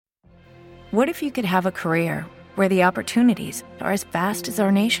What if you could have a career where the opportunities are as vast as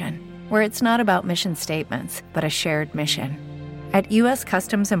our nation, where it's not about mission statements, but a shared mission? At U.S.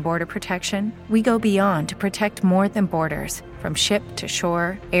 Customs and Border Protection, we go beyond to protect more than borders. From ship to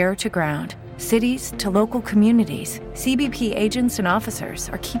shore, air to ground, cities to local communities, CBP agents and officers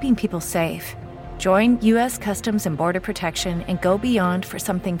are keeping people safe. Join U.S. Customs and Border Protection and go beyond for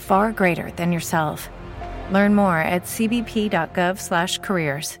something far greater than yourself. Learn more at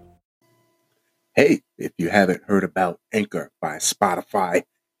cbp.gov/careers. Hey, if you haven't heard about Anchor by Spotify,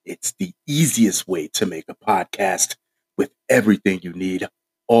 it's the easiest way to make a podcast with everything you need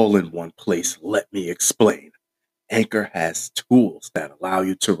all in one place. Let me explain. Anchor has tools that allow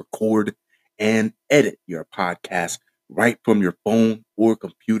you to record and edit your podcast right from your phone or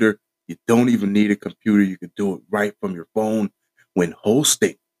computer. You don't even need a computer. You can do it right from your phone. When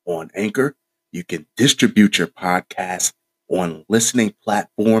hosting on Anchor, you can distribute your podcast on listening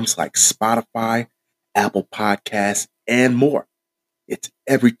platforms like Spotify, Apple Podcasts, and more. It's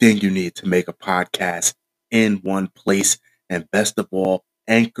everything you need to make a podcast in one place. And best of all,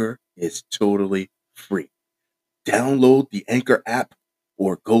 Anchor is totally free. Download the Anchor app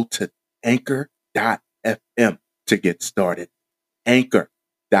or go to anchor.fm to get started. Anchor.fm.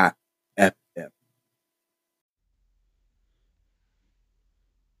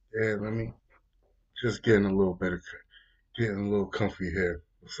 Yeah, let me just getting a little comfy here.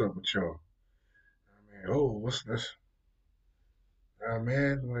 What's up with y'all? What's this?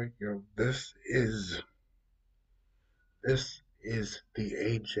 Man, like this is the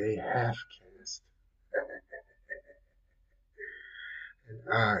AJ Halfcast, and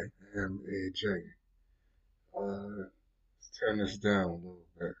I am AJ. Let's turn this down a little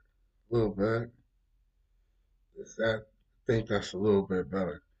bit. A little bit. I think that's a little bit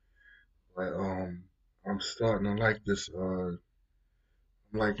better. But I'm starting to like this. I'm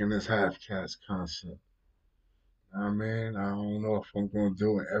liking this Halfcast concept. I don't know if I'm gonna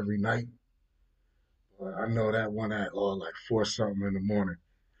do it every night. But I know that one at like 4 something in the morning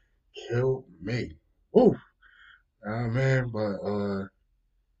killed me. Woo! But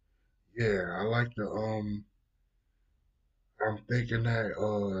yeah, I like the I'm thinking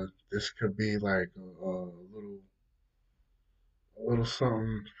that this could be like a little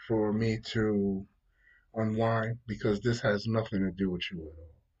something for me to unwind because this has nothing to do with you at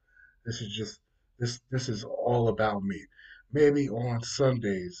all. This is just this is all about me. Maybe on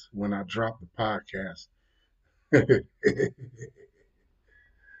Sundays when I drop the podcast,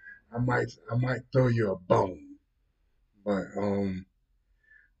 I might throw you a bone. But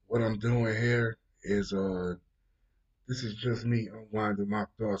what I'm doing here is this is just me unwinding my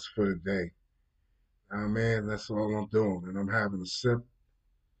thoughts for the day. That's all I'm doing, and I'm having a sip.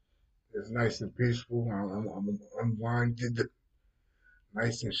 It's nice and peaceful. I'm unwinded,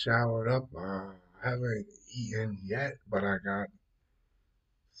 nice and showered up. I haven't eaten yet, but I got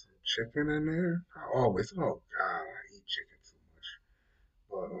some chicken in there. Oh God, I eat chicken too much.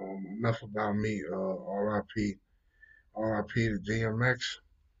 But enough about me. R.I.P. to DMX.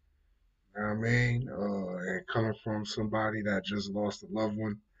 And coming from somebody that just lost a loved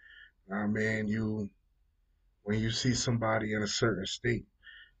one, you when you see somebody in a certain state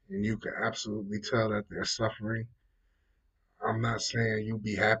and you can absolutely tell that they're suffering. I'm not saying you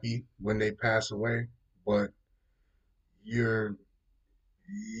be happy when they pass away, but you're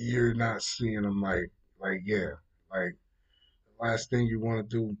you're not seeing them like yeah, like the last thing you want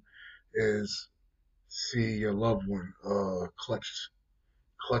to do is see your loved one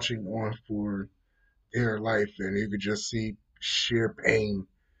clutching on for dear life, and you could just see sheer pain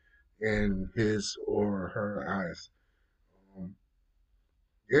in his or her eyes. Um,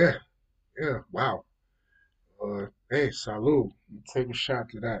 yeah, yeah, wow. Hey, salud. Take a shot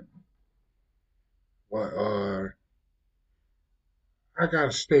to that. But I got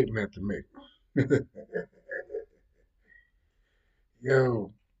a statement to make.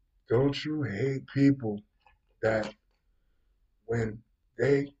 Yo, don't you hate people that when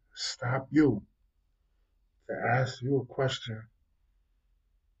they stop you to ask you a question,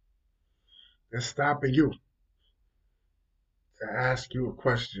 they're stopping you to ask you a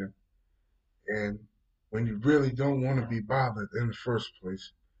question, and when you really don't want to be bothered in the first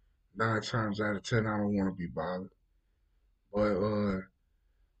place, 9 times out of 10, I don't want to be bothered. But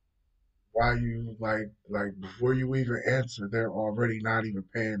why you like before you even answer, they're already not even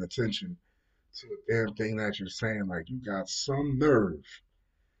paying attention to the damn thing that you're saying. Like you got some nerve,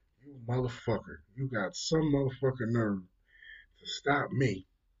 you motherfucker. You got some motherfucking nerve to stop me.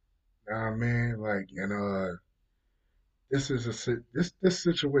 Nah, man. Like and this is this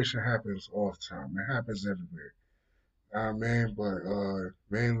situation happens all the time. It happens everywhere. Man, but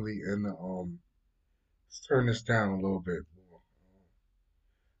mainly in the let's turn this down a little bit more.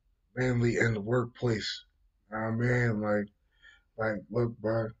 Mainly in the workplace. Man, look,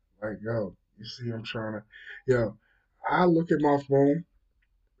 bro, like yo, you see, I'm trying to, yo, I look at my phone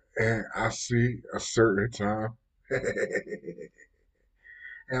and I see a certain time,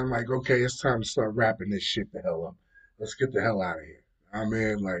 and I'm like, okay, it's time to start wrapping this shit the hell up. Let's get the hell out of here.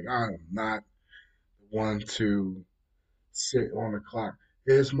 Like, I am not the one to sit on the clock.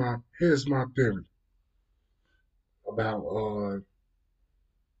 Here's my theory about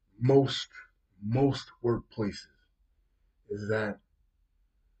most most workplaces is that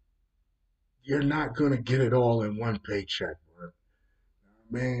you're not gonna get it all in one paycheck, bro.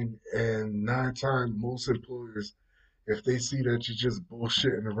 Man, and nine times most employers, if they see that you're just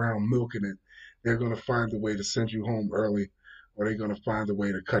bullshitting around milking it, they're gonna find a way to send you home early, or they're gonna find a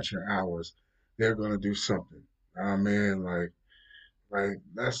way to cut your hours. They're gonna do something. Man, like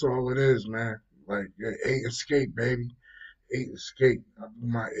that's all it is, man. Like yeah, eight escape, baby. Eight escape. I do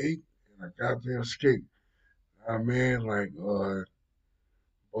my eight and I goddamn escape. Like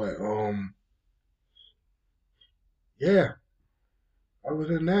but yeah. Other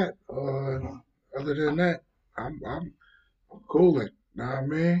than that, other than that, I'm I'm I'm cooling. Nah,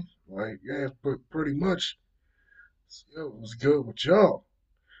 man. Like yeah, but pretty much. Yo, it was good with y'all.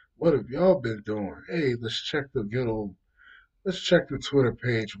 What have y'all been doing? Hey, let's check the good old. Let's check the Twitter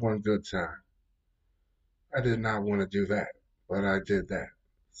page one good time. I did not want to do that, but I did that.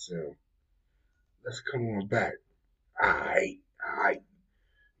 So let's come on back. I,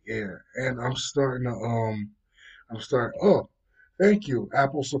 yeah, and I'm starting. Oh, thank you,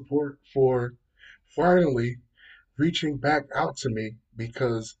 Apple support, for finally reaching back out to me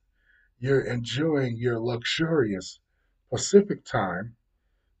because you're enjoying your luxurious Pacific time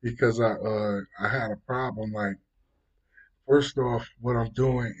because I had a problem. Like first off, what I'm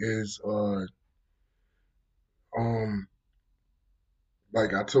doing is um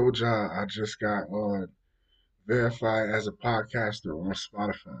like I told y'all, I just got verified as a podcaster on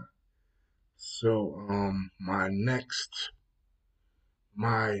Spotify. So my next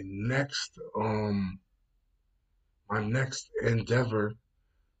my next endeavor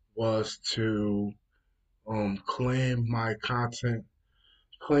was to claim my content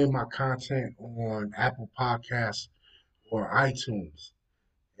on Apple Podcasts or iTunes.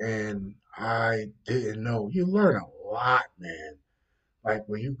 And I didn't know. You learn a lot, man. Like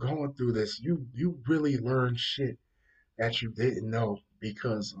when you going through this, you really learn shit that you didn't know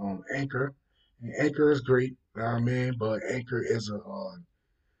because Anchor is great, you know what I mean, but Anchor is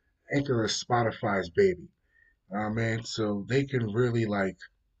Spotify's baby. You know what I mean, so they can really like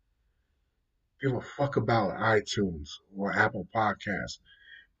give a fuck about iTunes or Apple Podcasts.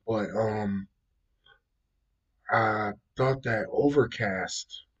 But I thought that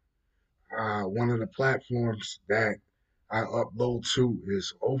Overcast, one of the platforms that I upload to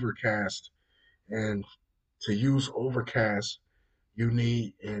is Overcast, and to use Overcast, you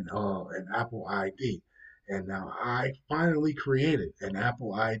need an Apple ID. And now I finally created an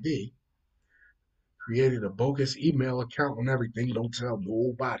Apple ID, created a bogus email account and everything. Don't tell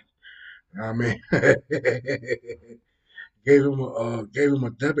nobody. I mean, gave him a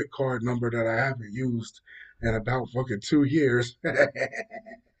debit card number that I haven't used in about fucking 2 years.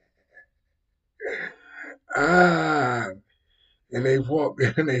 ah, and they walked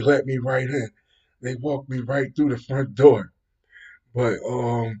and they let me right in. They walked me right through the front door. But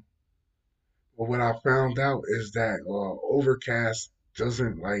what I found out is that Overcast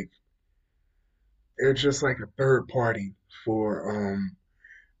doesn't like. They're just like a third party for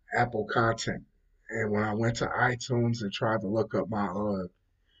Apple content. And when I went to iTunes and tried to look up my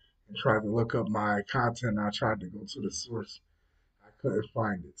content, I tried to go to the source. I couldn't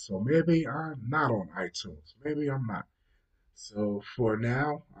find it. So maybe I'm not on iTunes. Maybe I'm not. So for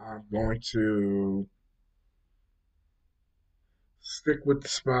now, I'm going to stick with the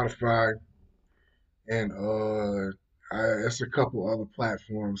Spotify and it's a couple other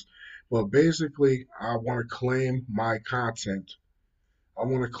platforms. But basically, I want to claim my content. I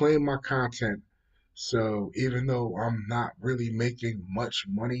want to claim my content. So even though I'm not really making much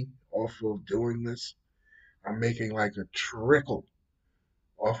money off of doing this, I'm making like a trickle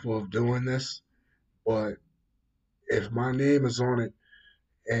off of doing this. But if my name is on it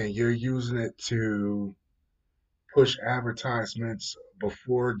and you're using it to push advertisements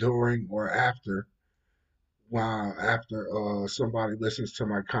before, during, or after, while after somebody listens to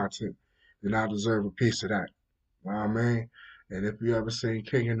my content, then I deserve a piece of that. You know what I mean? And if you ever seen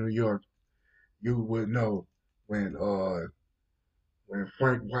King of New York, you would know when when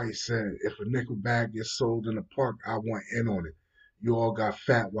Frank White said, "If a nickel bag gets sold in the park, I want in on it. You all got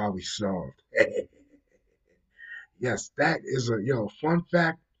fat while we starved." Yes, that is a fun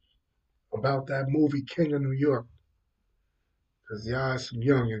fact about that movie King of New York. Cause y'all some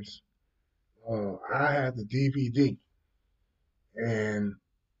youngins. I had the DVD, and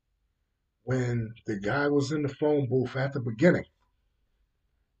when the guy was in the phone booth at the beginning,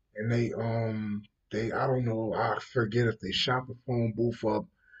 and they I don't know, I forget if they shot the phone booth up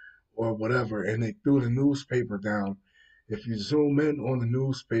or whatever, and they threw the newspaper down. If you zoom in on the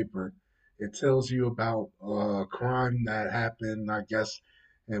newspaper, it tells you about a crime that happened, I guess,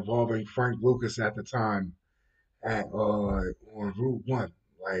 involving Frank Lucas at the time at on Route One,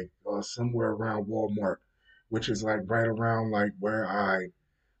 like somewhere around Walmart, which is like right around like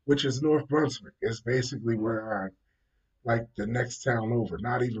which is North Brunswick. It's basically where I like the next town over,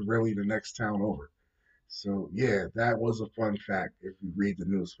 not even really the next town over. So yeah, that was a fun fact if you read the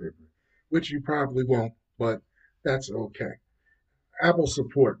newspaper, which you probably won't, but that's okay. Apple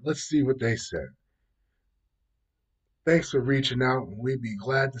support. Let's see what they said. Thanks for reaching out, and we'd be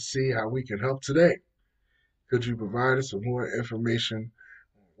glad to see how we can help today. Could you provide us with more information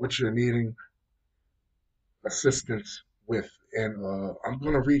on what you're needing assistance with? And I'm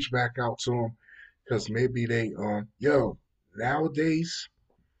gonna reach back out to them because maybe they nowadays,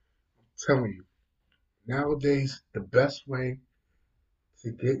 I'm telling you, nowadays the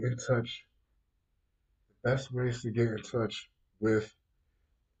to get in touch best ways to get in touch with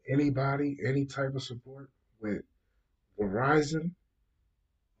anybody, any type of support with Verizon.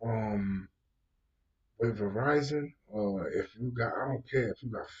 Um, with Verizon, if you got, I don't care if you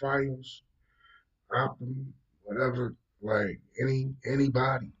got Fios, Optimum, whatever, like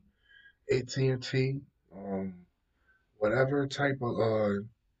anybody, AT&T, um, whatever type of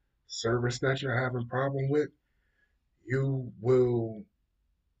service that you're having problem with, you will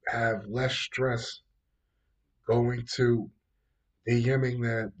have less stress going to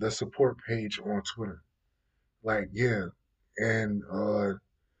DMing the support page on Twitter. Like, yeah, and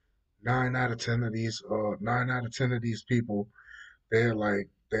nine out of ten of these people, they're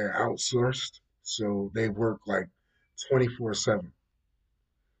outsourced, so they work like 24/7,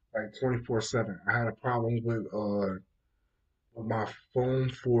 like 24/7. I had a problem with my phone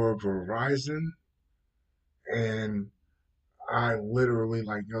for Verizon, and I literally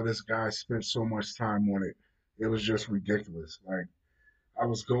like, yo, this guy spent so much time on it. It was just ridiculous. Like, I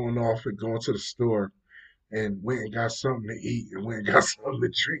was going off and going to the store and went and got something to eat and went and got something to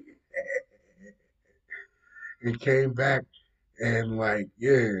drink and came back and like,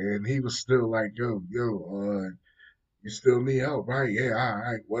 yeah, and he was still like, you still need help, right? Yeah, all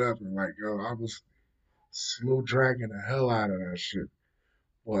right, whatever. Like, yo, I was slow dragging the hell out of that shit.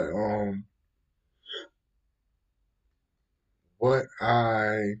 But what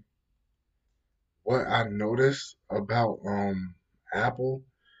I what I noticed about Apple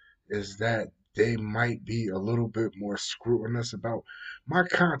is that they might be a little bit more scrutinous about my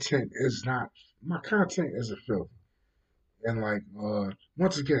content is not my content isn't filthy. And like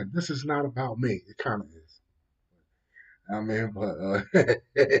once again, this is not about me. It kind of is. I mean, but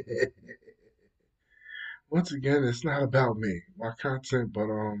once again, it's not about me, my content. But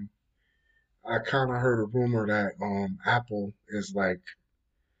I kind of heard a rumor that Apple is like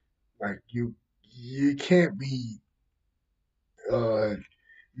you can't be uh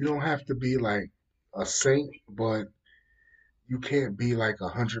you don't have to be like a saint, but you can't be like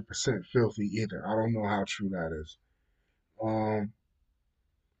 100% filthy either. I don't know how true that is. Um,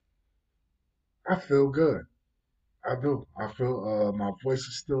 I feel good. I do. I feel my voice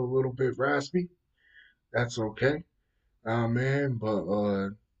is still a little bit raspy. That's okay. Man, but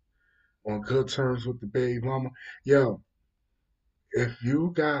on good terms with the baby mama. Yo, if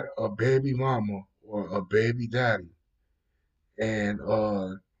you got a baby mama or a baby daddy and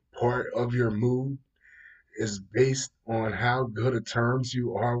part of your mood is based on how good of terms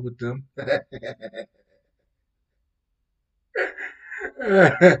you are with them,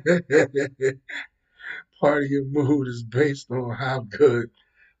 part of your mood is based on how good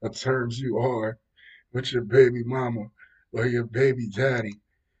of terms you are with your baby mama or your baby daddy.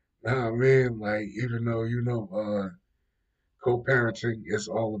 Nah, man, like even though co-parenting is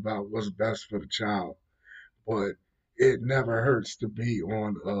all about what's best for the child, but it never hurts to be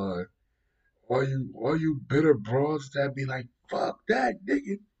on all you bitter broads that be like, fuck that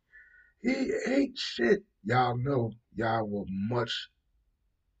nigga, he ain't shit. Y'all know y'all will much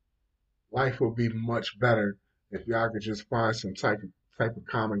life will be much better if y'all could just find some type of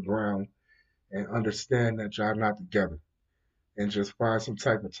common ground and understand that y'all not together and just find some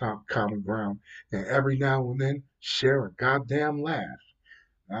type of common ground. And every now and then, share a goddamn laugh.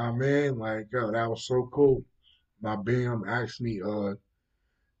 I mean, like, yo, that was so cool. My BM asked me,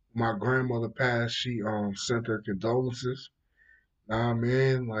 my grandmother passed, she sent her condolences. Nah,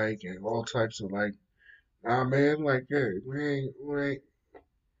 man, like, and all types of like, nah, man, like, hey, we ain't,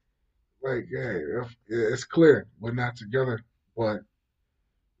 like, hey, it's clear we're not together, but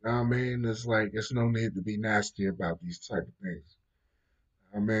nah, man, it's like, it's no need to be nasty about these type of things.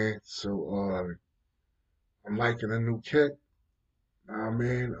 I mean, so, I'm liking a new kit. Nah,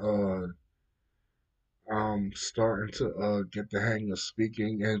 man, I'm starting to get the hang of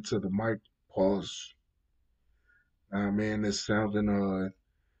speaking into the mic. Pause. Nah, man, it's sounding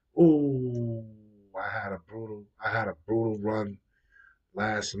ooh, I had a brutal run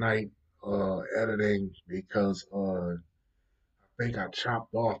last night editing because I think I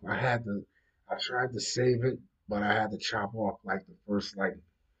chopped off. I tried to save it, but I had to chop off like the first like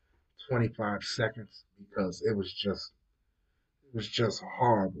 25 seconds because it was just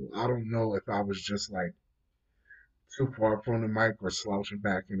horrible. I don't know if I was just like too far from the mic or slouching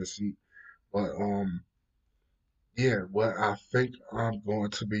back in the seat, but yeah, what I think I'm going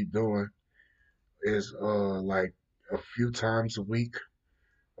to be doing is like a few times a week,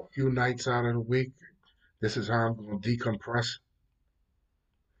 a few nights out of the week. This is how I'm going to decompress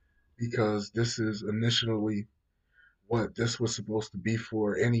because this is initially what this was supposed to be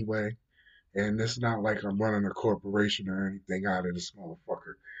for anyway. And it's not like I'm running a corporation or anything out of this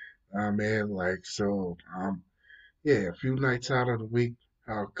motherfucker. I mean, like, so, yeah, a few nights out of the week,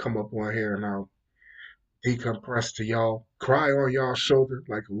 I'll come up on here and I'll decompress to y'all, cry on y'all shoulder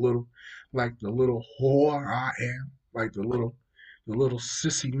like the little whore I am, like the little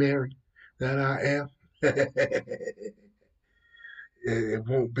sissy Mary that I am. It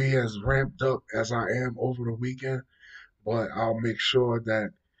won't be as ramped up as I am over the weekend, but I'll make sure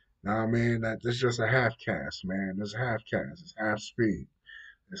that, nah, man, that this just a half cast, man. This half cast, it's half speed,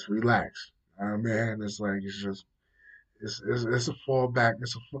 it's relaxed. Man, it's like it's just it's a fallback,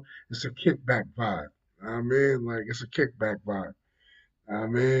 it's a kickback vibe. I mean, like it's a kickback vibe. I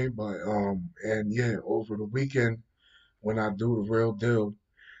mean, but and yeah, over the weekend when I do the real deal,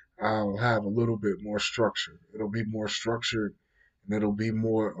 I'll have a little bit more structure. It'll be more structured and it'll be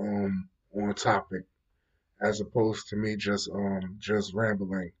more on topic as opposed to me just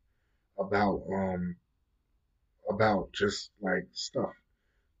rambling about about just like stuff.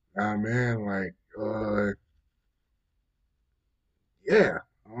 I mean, like yeah.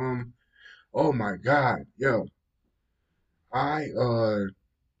 Um oh my God, yo. I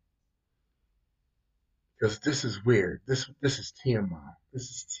because this is weird. This is TMI. This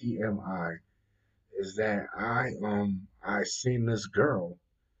is TMI. Is that I seen this girl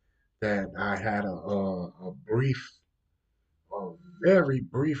that I had a brief, a very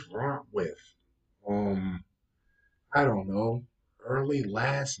brief romp with. Um, I don't know, early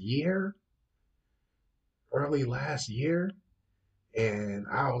last year, early last year, and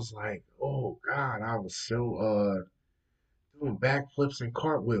I was like, oh God, I was so doing backflips and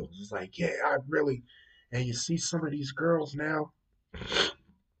cartwheels. It's like, yeah, I really. And you see some of these girls now.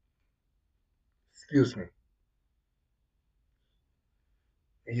 Excuse me.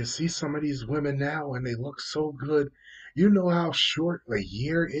 And you see some of these women now, and they look so good. You know how short a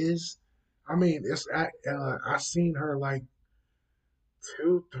year is. I mean, I seen her like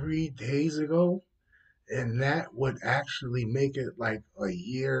 2, 3 days ago, and that would actually make it like a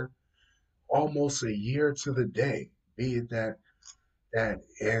year, almost a year to the day. Be it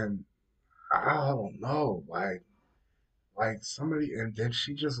and I don't know, like somebody, and then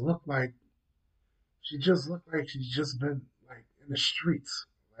she's just been like in the streets.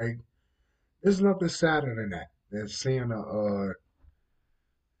 Like there's nothing sadder than that than seeing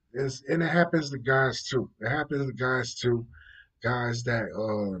and it happens to guys too. It happens to guys too. Guys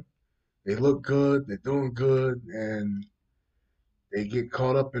that they look good, they're doing good, and they get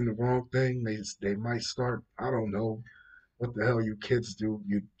caught up in the wrong thing. They might start, I don't know what the hell you kids do.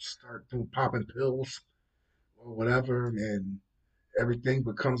 You start doing popping pills or whatever, and everything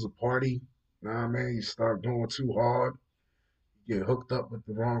becomes a party. Nah, man, you start going too hard. You get hooked up with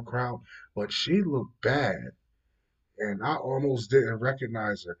the wrong crowd. But she looked bad, and I almost didn't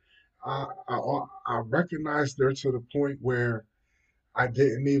recognize her. I recognized her to the point where I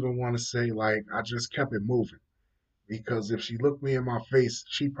didn't even want to say like I just kept it moving because if she looked me in my face,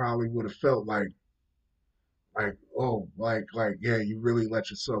 she probably would have felt like oh like yeah, you really let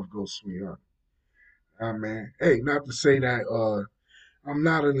yourself go, sweetheart. Man, hey, not to say that I'm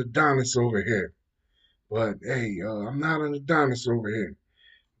not an Adonis over here, but hey, I'm not an Adonis over here,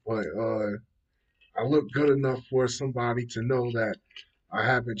 but I look good enough for somebody to know that I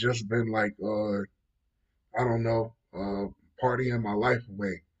haven't just been like I don't know, partying my life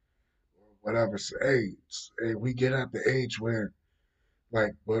away or whatever. So, hey, we get at the age where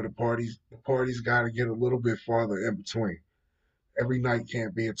where the parties got to get a little bit farther in between. Every night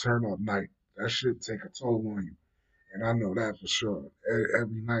can't be a turn up night. That shit take a toll on you, and I know that for sure.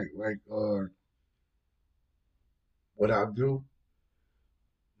 Every night, what I do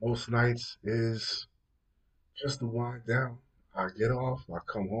most nights is just to wind down. I get off, I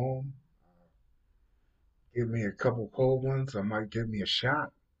come home, give me a couple cold ones. I might give me a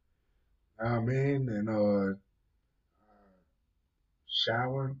shot. I mean, and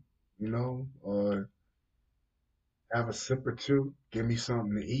shower, have a sip or two, give me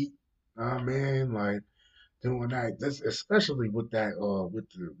something to eat. I mean, like doing that. This especially with that with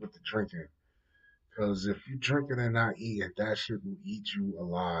the drinking. Because if you drinking and not eating, that shit will eat you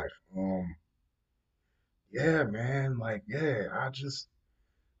alive. Yeah, man. I just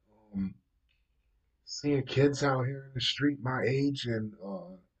um seeing kids out here in the street my age and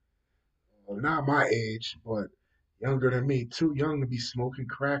well, not my age, but younger than me, too young to be smoking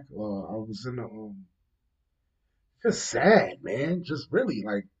crack. I was in the just sad, man. Just really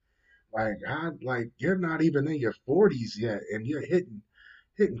you're not even in your 40s yet, and you're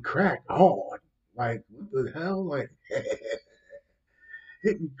hitting crack hard. Like what the hell? Like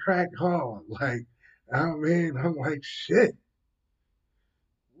hitting crack hard. Like I mean, I'm like shit.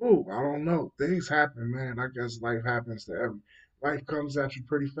 Whoa, I don't know. Things happen, man. I guess life happens to every. Life comes at you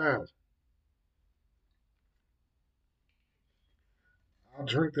pretty fast. I'll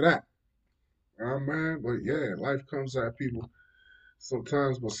drink to that. Man, but yeah, life comes at people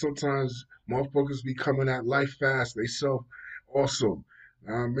sometimes, but sometimes motherfuckers be coming at life fast. They so also,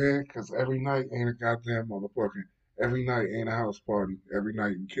 man, because every night ain't a goddamn motherfucking. Every night ain't a house party. Every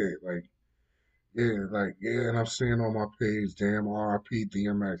night you can't. Yeah, and I'm seeing on my page, damn RIP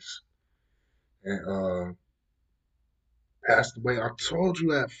DMX. And passed away. I told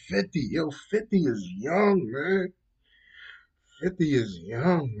you at 50. Yo, 50 is young, man. 50 is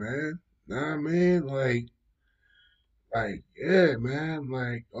young, man. Nah, man, yeah,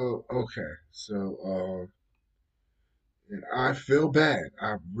 man. Oh, okay. So, and I feel bad.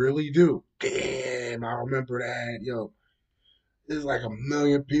 I really do. Damn, I remember that. Yo, there's like a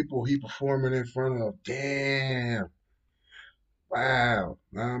million people he performing in front of. Damn. Wow.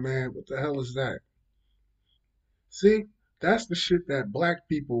 Nah, man, what the hell is that? See, that's the shit that black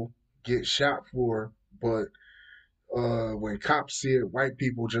people get shot for, but when cops see it, white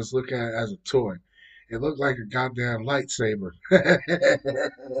people just look at it as a toy. It looked like a goddamn lightsaber.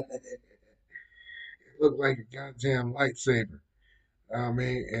 It looked like a goddamn lightsaber. I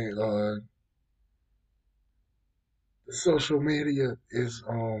mean, and the social media is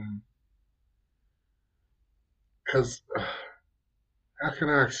cause how can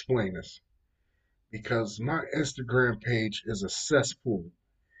I explain this? Because my Instagram page is a cesspool.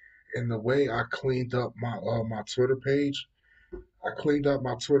 And the way I cleaned up my Twitter page, I cleaned up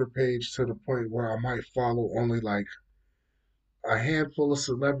my Twitter page to the point where I might follow only like a handful of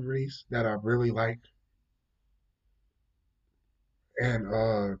celebrities that I really like,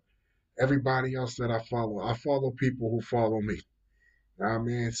 and everybody else that I follow people who follow me. Know what I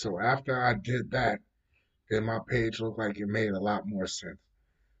mean, so after I did that, then my page looked like it made a lot more sense.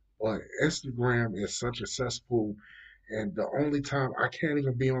 But Instagram is such a cesspool, and the only time I can't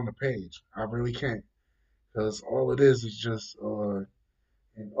even be on the page, I really can't, because all it is just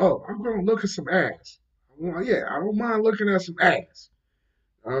and, oh, I'm gonna look at some ass. Well, yeah, I don't mind looking at some ass.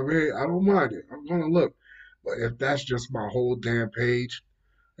 I mean, I don't mind it. I'm gonna look. But if that's just my whole damn page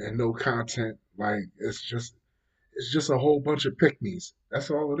and no content, like it's just a whole bunch of pick me's. That's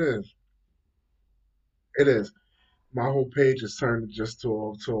all it is. It is. My whole page is turned just to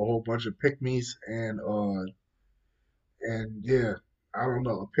a whole bunch of pick me's and yeah, I don't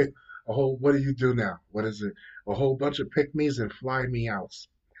know. A whole what do you do now? What is it? A whole bunch of pick me's and fly me outs.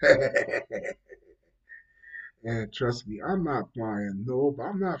 And trust me, I'm not flying. No,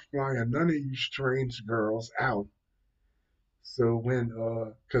 I'm not flying none of you strange girls out. So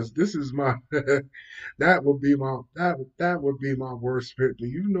cause this is my, that would be my worst fit. Do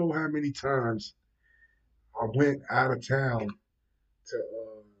you know how many times I went out of town to,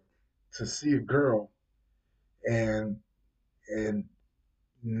 to see a girl and, and,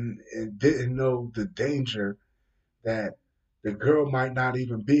 and didn't know the danger that the girl might not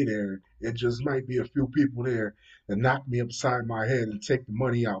even be there. It just might be a few people there that knock me upside my head and take the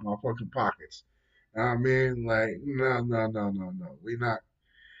money out my fucking pockets. I mean, like, no. We not.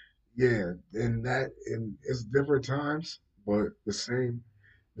 Yeah, and it's different times, but the same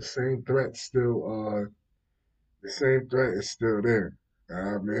threat still, the same threat is still there.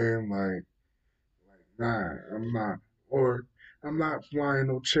 I mean, Nah, I'm not. Or I'm not flying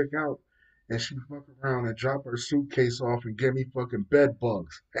no chick out and she fuck around and drop her suitcase off and give me fucking bed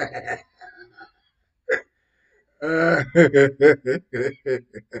bugs.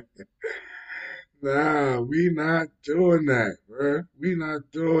 Nah, we not doing that, bruh. We not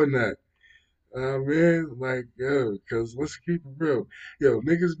doing that. Man, like, yo, cause let's keep it real. Yo,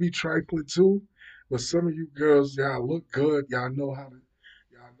 niggas be trifling too, but some of you girls, y'all look good. Y'all know how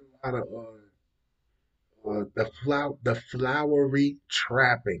to, the flowery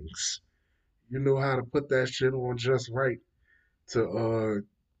trappings. You know how to put that shit on just right to,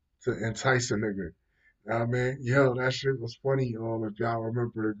 to entice a nigga. I mean, yo, that shit was funny. If y'all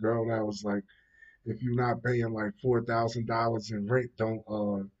remember the girl that was like, if you're not paying like $4,000 in rent,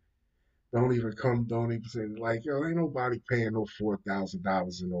 don't even come, don't even say like, yo, ain't nobody paying no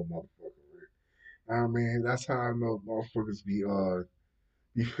 $4,000 in no motherfucking rent. I mean, that's how I know motherfuckers be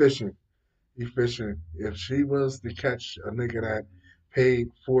fishing, be fishing. If she was to catch a nigga that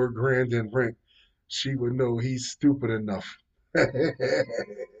paid 4 grand in rent, she would know he's stupid enough to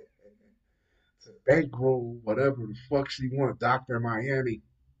bankroll whatever the fuck she want, Doctor Miami.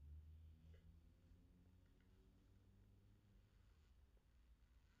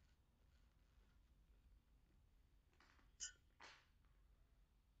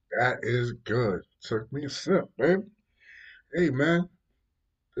 That is good. Took me a sip, babe. Hey man,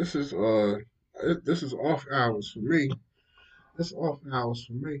 this is this is off hours for me. This off hours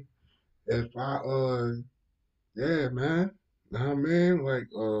for me. If I yeah man, nah man, like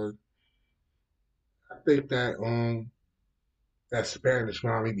I think that that Spanish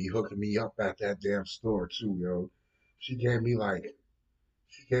mommy be hooking me up at that damn store too, yo. She gave me like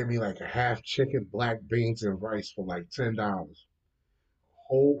she gave me like a half chicken, black beans, and rice for like $10.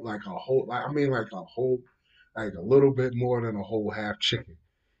 Like I mean like a whole like a little bit more than a whole half chicken.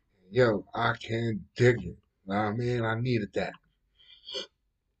 Yo, I can dig it. Nah, I mean, I needed that.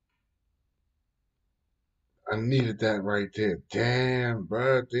 I needed that right there. Damn,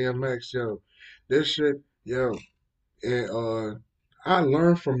 bro, DMX, yo, this shit, yo, and I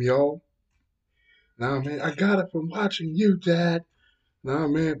learned from y'all. Nah, man, I got it from watching you, Dad. Nah,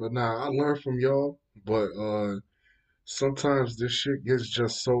 man, but nah, I learned from y'all. But sometimes this shit gets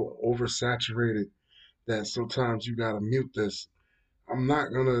just so oversaturated that sometimes you gotta mute this. I don't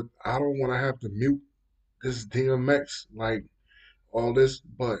want to have to mute this DMX like all this,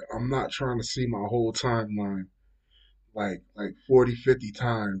 but I'm not trying to see my whole timeline like 40, 50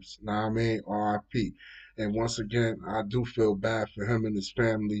 times. Nah, I mean, RIP. And once again, I do feel bad for him and his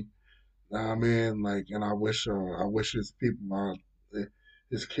family. Nah, I mean, like, and I wish his people,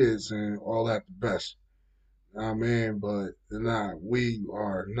 his kids, and all that the best. Nah, I mean, but nah, we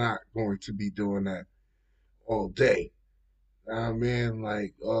are not going to be doing that all day. Nah, I mean,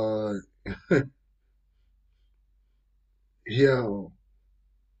 like, yo,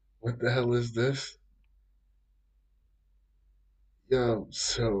 what the hell is this? Yo,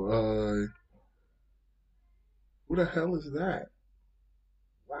 so, who the hell is that?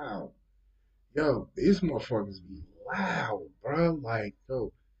 Wow. Yo, these motherfuckers be loud, bro. Like,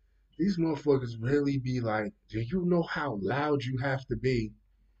 yo, these motherfuckers really be like, do you know how loud you have to be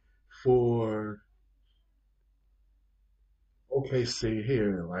for, okay, see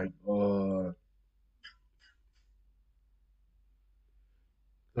here, like,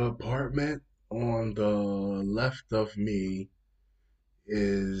 the apartment on the left of me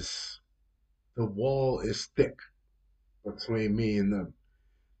is, the wall is thick between me and them.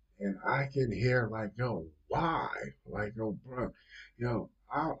 And I can hear, like, yo, why? Like, yo, bro, yo,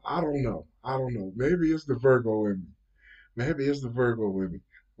 I don't know. I don't know. Maybe it's the Virgo in me. Maybe it's the Virgo with me.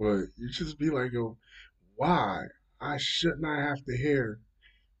 But you just be like, yo, why? I should not have to hear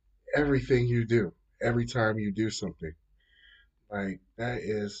everything you do every time you do something. Like that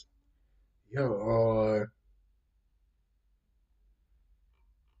is yo,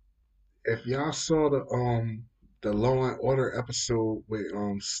 if y'all saw the Law and Order episode with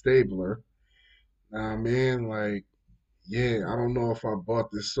Stabler, nah man, like, yeah, I don't know if I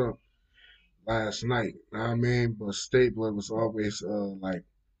bought this up last night, nah man, but Stabler was always like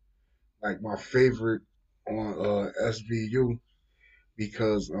my favorite on SVU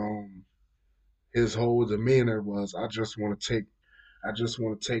because his whole demeanor was I just want to take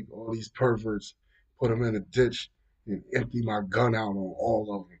all these perverts, put them in a ditch, and empty my gun out on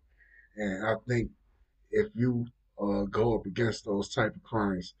all of them. And I think if you go up against those type of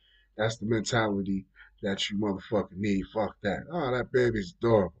crimes, that's the mentality that you motherfucking need. Fuck that. Oh, that baby's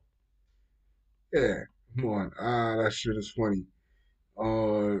adorable. Yeah, come on. Ah, that shit is funny.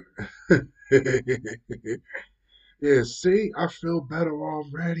 Uh, yeah, see, I feel better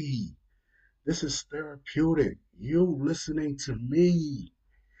already. This is therapeutic. You listening to me,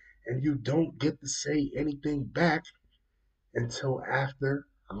 and you don't get to say anything back until after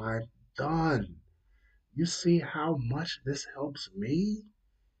I'm done. You see how much this helps me?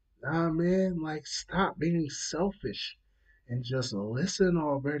 Nah, man, like, stop being selfish and just listen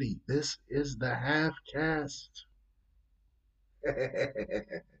already. This is the half cast.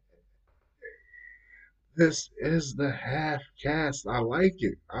 This is the half cast. I like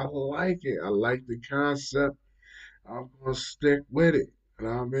it. I like it. I like the concept. I'm gonna stick with it. And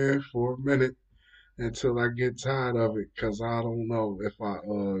I'm in for a minute until I get tired of it, cause I don't know if I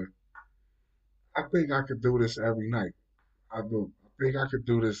think I could do this every night. I do. I think I could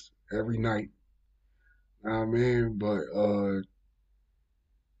do this every night. I mean, but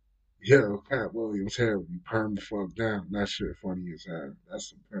yeah, Cat Williams hair be perm the fuck down. That shit funny as hell. That's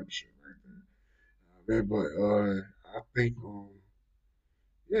some pimp shit right there. I mean, but I think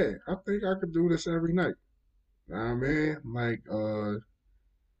yeah, I think I could do this every night. I mean, like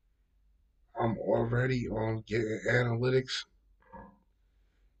I'm already on getting analytics.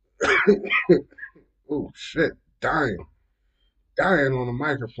 Oh shit, dying on the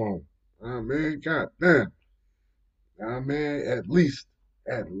microphone. Man, god damn. Man, at least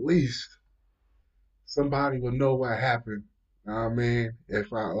somebody would know what happened. Man,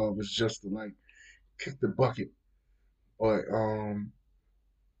 if I was just to like kick the bucket. But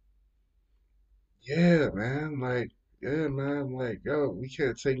yeah, man, like yo, we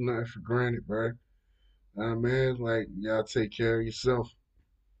can't take nothing for granted, bro. Man, like y'all take care of yourself.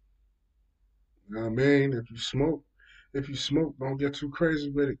 Man, if you smoke, don't get too crazy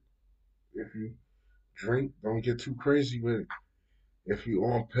with it. If you drink, don't get too crazy with it. If you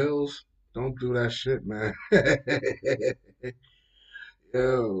on pills, don't do that shit, man.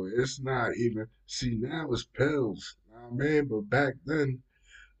 Yo, it's not even. See, now it's pills, man. But back then,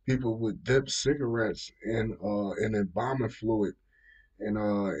 people would dip cigarettes in embalming fluid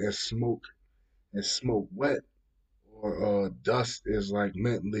and smoke wet, or dust is like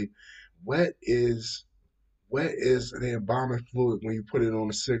mentally wet is the embalming fluid when you put it on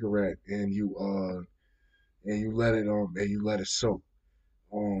a cigarette and you let it soak.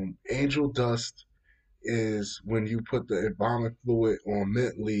 Angel dust is when you put the embalming fluid on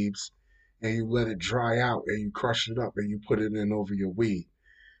mint leaves and you let it dry out and you crush it up and you put it in over your weed.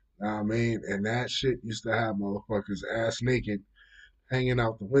 Know what I mean? And that shit used to have motherfuckers ass naked hanging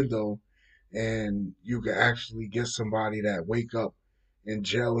out the window, and you could actually get somebody that wake up in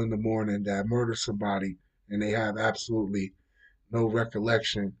jail in the morning that murdered somebody and they have absolutely no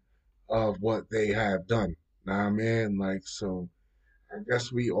recollection of what they have done. Know what I mean? Like, so I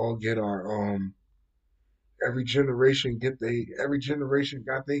guess we all get our every generation got they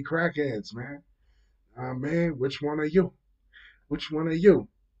crackheads, man. Man, which one are you? Which one are you?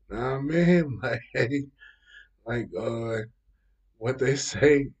 Man, like what they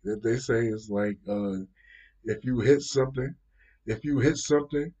say is like if you hit something if you hit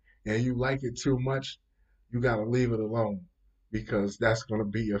something and you like it too much, you gotta leave it alone because that's gonna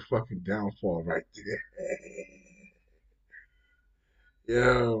be your fucking downfall right there.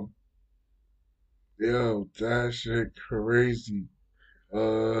 yo, that shit crazy.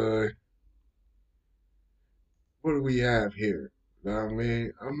 Uh, what do we have here? Nah,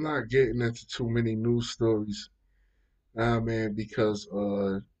 man, I'm not getting into too many news stories. Nah, man, because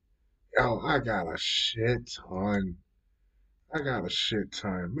yo, I got a shit ton.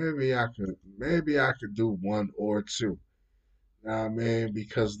 Maybe I could do one or two. Nah, man,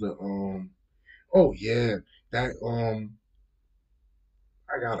 because oh yeah, that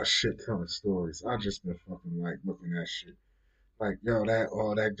I got a shit ton of stories. I just been fucking like looking at shit. Like yo,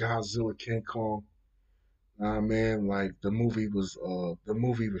 that Godzilla King Kong. Nah, man, like the movie was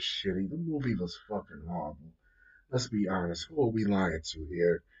shitty. The movie was fucking horrible. Let's be honest. Who are we lying to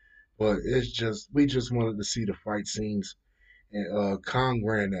here? But it's just we just wanted to see the fight scenes, and Kong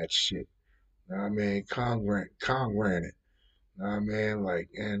ran that shit. Nah, man, Kong ran it. Nah, man, like,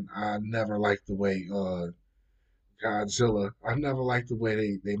 and I never liked the way Godzilla. I never liked the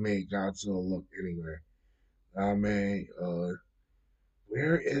way they made Godzilla look anyway. Nah, man,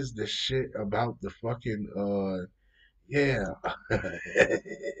 where is the shit about the fucking yeah.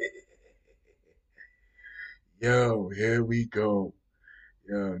 Yo, here we go.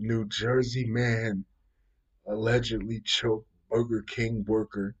 New Jersey man allegedly choked Burger King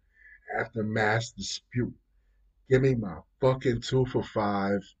worker after mass dispute. Give me my fucking 2 for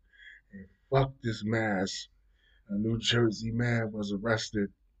 $5 and fuck this mass. A New Jersey man was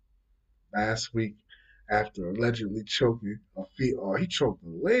arrested last week after allegedly choking he choked a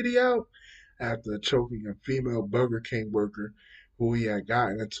lady out after choking a female Burger King worker who he had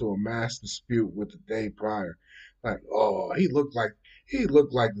gotten into a mass dispute with the day prior. Like, oh, he looked like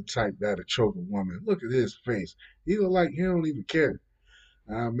the type that'd choke a woman. Look at his face. He looked like he don't even care.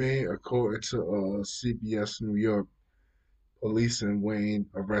 I mean, according to CBS New York, police in Wayne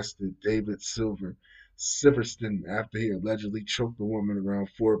arrested David Silverstein after he allegedly choked a woman around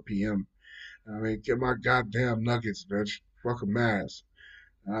 4 p.m. I mean, get my goddamn nuggets, bitch. Fuck a mask.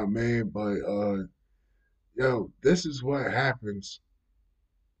 I mean, but yo, this is what happens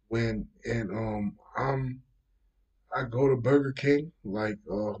when and I go to Burger King like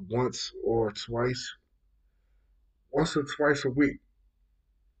once or twice a week,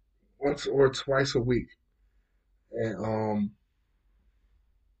 once or twice a week, and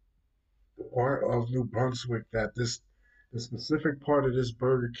the part of New Brunswick that the specific part of this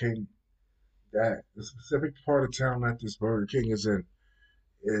Burger King that the specific part of town that this Burger King is in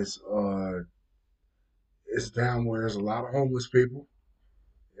is it's down where there's a lot of homeless people.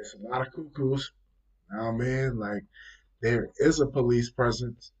 There's a lot of cuckoos. Now, man, like there is a police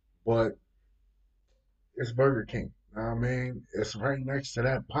presence, but it's Burger King. Now, man, it's right next to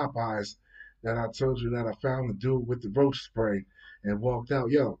that Popeyes that I told you that I found the dude with the roach spray and walked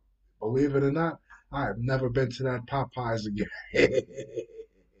out. Yo, believe it or not, I have never been to that Popeyes again.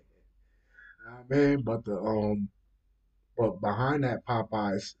 Now, man, but behind that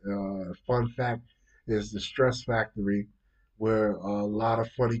Popeyes, fun fact is the Stress Factory, where a lot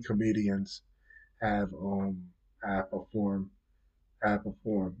of funny comedians have have performed have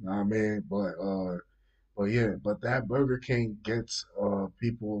performed. I mean, but yeah, but that Burger King gets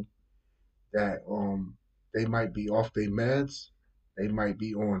people that they might be off their meds, they might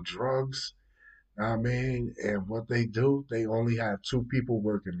be on drugs. I mean, and what they do, they only have two people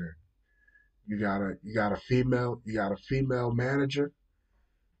working there. You got a female manager.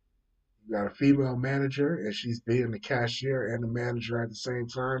 You got a female manager, and she's being the cashier and the manager at the same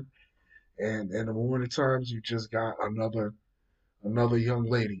time. And in the morning times, you just got another young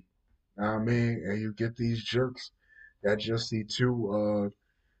lady. Know what I mean, and you get these jerks that just see two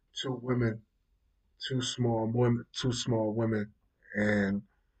women, two small women, and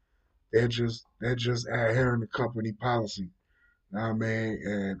they're just adhering to company policy. Know what I mean,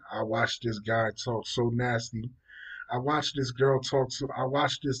 and I watched this guy talk so nasty. I watched this guy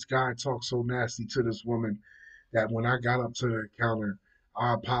talk so nasty to this woman that when I got up to the counter,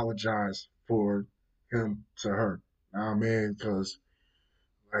 I apologized for him to her. Know what I mean, because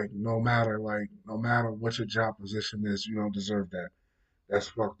no matter what your job position is, you don't deserve that. That's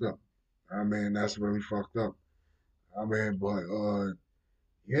fucked up. I mean, that's really fucked up. I mean, but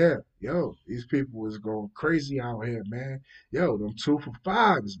yeah, yo, these people is going crazy out here, man. Yo, them 2 for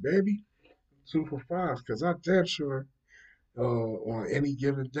 5s, baby, 2 for 5s. Cause I damn sure on any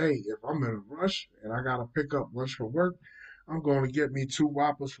given day, if I'm in a rush and I gotta pick up lunch for work, I'm going to get me 2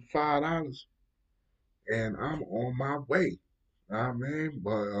 Whoppers for $5, and I'm on my way. I mean,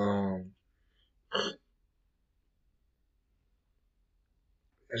 but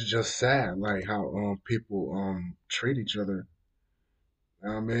it's just sad, like how people treat each other.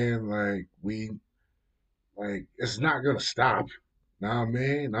 I mean, like it's not gonna stop. Now, I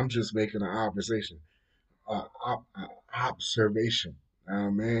mean, I'm just making an observation. Now, I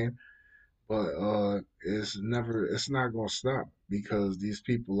mean, but it's not gonna stop because these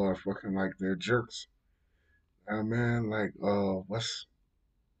people are fucking like they're jerks. Now, man, like what's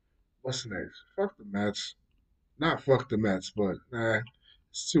next? Fuck the Mets. Not fuck the Mets, but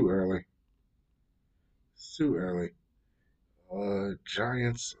it's too early. It's too early.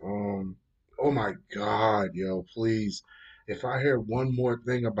 Giants. Oh my God, yo, please. If I hear one more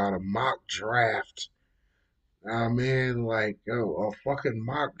thing about a mock draft, I mean, like, yo, a fucking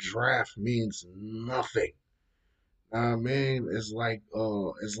mock draft means nothing. I mean, it's like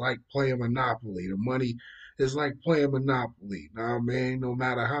playing Monopoly. The money is like playing Monopoly. I mean, no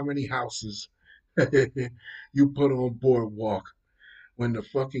matter how many houses you put on Boardwalk, when the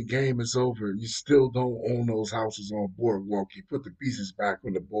fucking game is over, you still don't own those houses on Boardwalk. You put the pieces back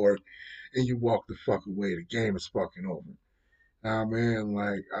on the board and you walk the fuck away. The game is fucking over. Nah, man,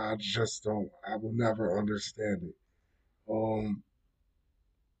 like I just don't. I will never understand it. Um,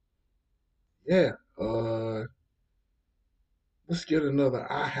 yeah. Let's get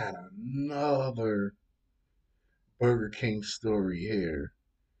another. I had another Burger King story here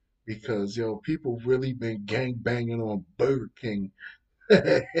because yo, people really been gang banging on Burger King for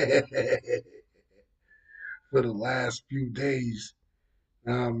the last few days.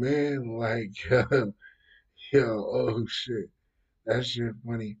 Nah, man, like yo, oh shit, that shit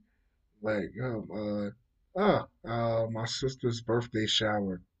funny. Like, my sister's birthday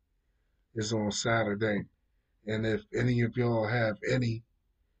shower is on Saturday, And if any of y'all have any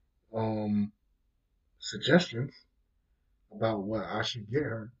suggestions about what I should get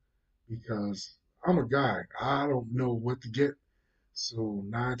her, because I'm a guy, I don't know what to get. So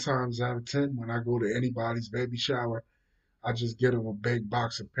 9 times out of 10, when I go to anybody's baby shower, I just get them a big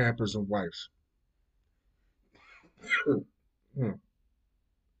box of Pampers and wipes.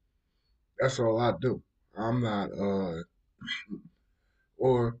 That's all I do. I'm not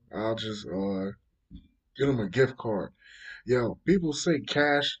or I'll just get them a gift card. Yo, people say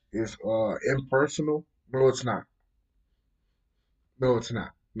cash is impersonal. No, it's not. No, it's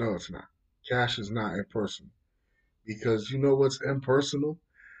not. No, it's not. Cash is not impersonal. Because you know what's impersonal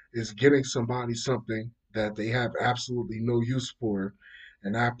is getting somebody something that they have absolutely no use for,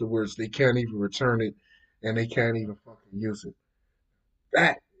 and afterwards they can't even return it, and they can't even fucking use it.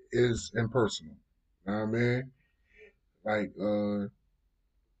 That is impersonal. Know what I mean? Like,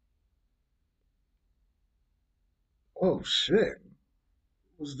 oh shit,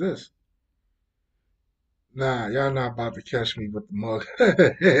 what's this? Nah, y'all not about to catch me with the mug.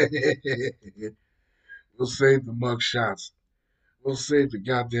 We'll save the mug shots. We'll save the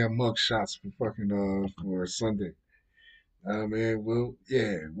goddamn mug shots for fucking for Sunday. I mean, we'll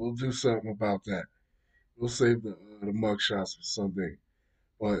do something about that. We'll save the mug shots for Sunday.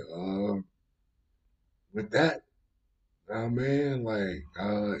 But with that, I mean, like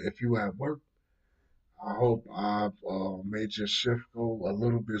if you at work, I hope I've made your shift go a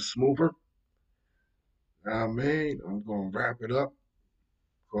little bit smoother. I mean, I'm gonna wrap it up.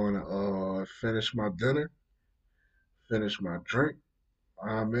 Gonna finish my dinner, finish my drink.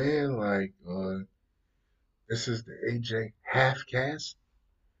 I mean, like this is the AJ Halfcast.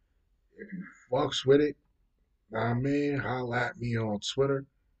 If you fucks with it, I mean, holla at me on Twitter.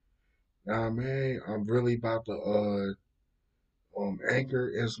 I mean, I'm really about to Anchor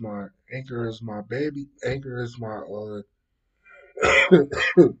is my baby. Anchor is my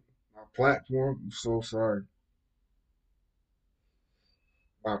my platform. I'm so sorry.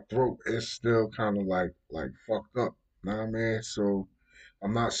 My throat is still kind of like fucked up. Know what I mean? So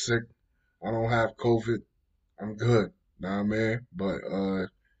I'm not sick. I don't have COVID. I'm good. Know what I mean? But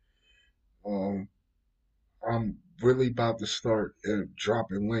um I'm really about to start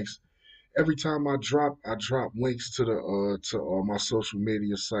dropping links. Every time I drop links to the to all my social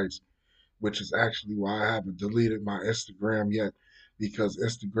media sites, which is actually why I haven't deleted my Instagram yet, because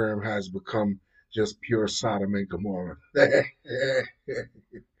Instagram has become just pure Sodom and Gomorrah.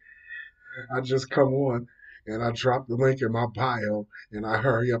 I just come on and I drop the link in my bio and I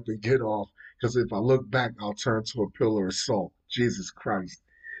hurry up and get off, because if I look back, I'll turn to a pillar of salt. Jesus Christ.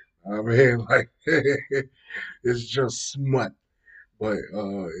 I mean, like, it's just smut. But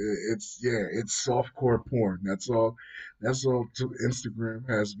it's softcore porn. That's all Instagram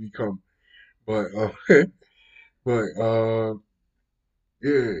has become. But but yeah,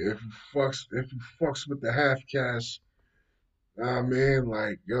 if you fucks with the half cash, man,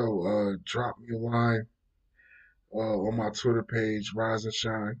 like yo, drop me a line on my Twitter page, Rise and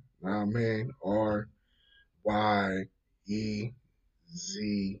Shine. Man, RYEZ.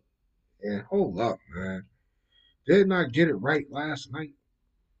 And hold up, man, didn't I get it right last night?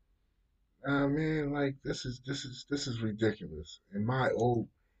 Man, like this is ridiculous. In my old,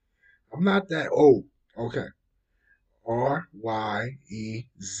 I'm not that old. Okay,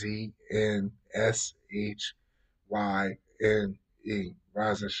 RYEZNSHYNE.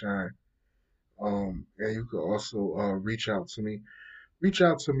 Rise and Shine. And you could also reach out to me. Reach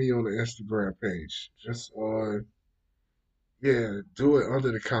out to me on the Instagram page. Just yeah, do it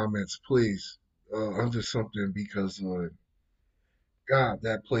under the comments, please. Under something, because God,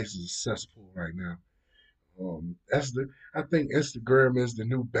 that place is a cesspool right now. That's the I think Instagram is the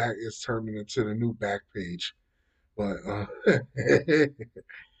new back is turning into the new back page. But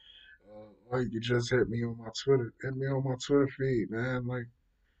or you could just hit me on my Twitter. Hit me on my Twitter feed, man. Like,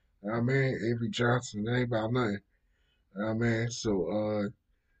 I mean, Avery Johnson, it ain't about nothing. I mean, so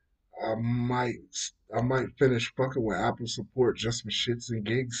I might I might finish fucking with Apple support just for shits and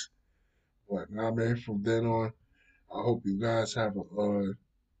gigs. But I mean, from then on, I hope you guys have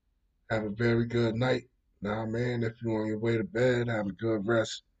a very good night. Nah, man, if you're on your way to bed, have a good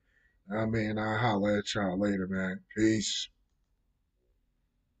rest. I mean, I'll holler at y'all later, man. Peace.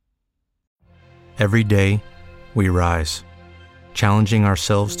 Every day, we rise, challenging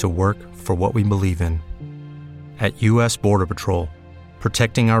ourselves to work for what we believe in. At U.S. Border Patrol,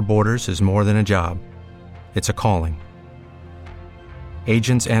 protecting our borders is more than a job. It's a calling.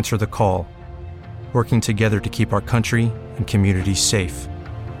 Agents answer the call, working together to keep our country and communities safe.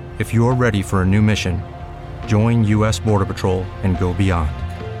 If you're ready for a new mission, join U.S. Border Patrol and go beyond.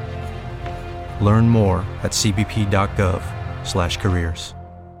 Learn more at cbp.gov/careers.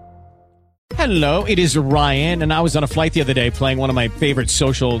 Hello, it is Ryan, and I was on a flight the other day playing one of my favorite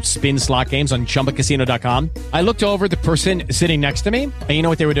social spin slot games on ChumbaCasino.com. I looked over at the person sitting next to me, and you know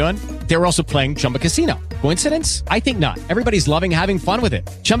what they were doing? They were also playing Chumba Casino. Coincidence? I think not. Everybody's loving having fun with it.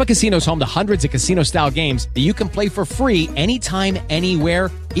 Chumba Casino is home to hundreds of casino-style games that you can play for free anytime,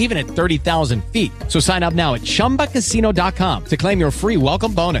 anywhere, even at 30,000 feet. So sign up now at ChumbaCasino.com to claim your free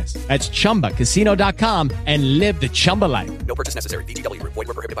welcome bonus. That's ChumbaCasino.com and live the Chumba life. No purchase necessary. VGW Group. Void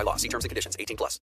where prohibited by law. See terms and conditions. 18+.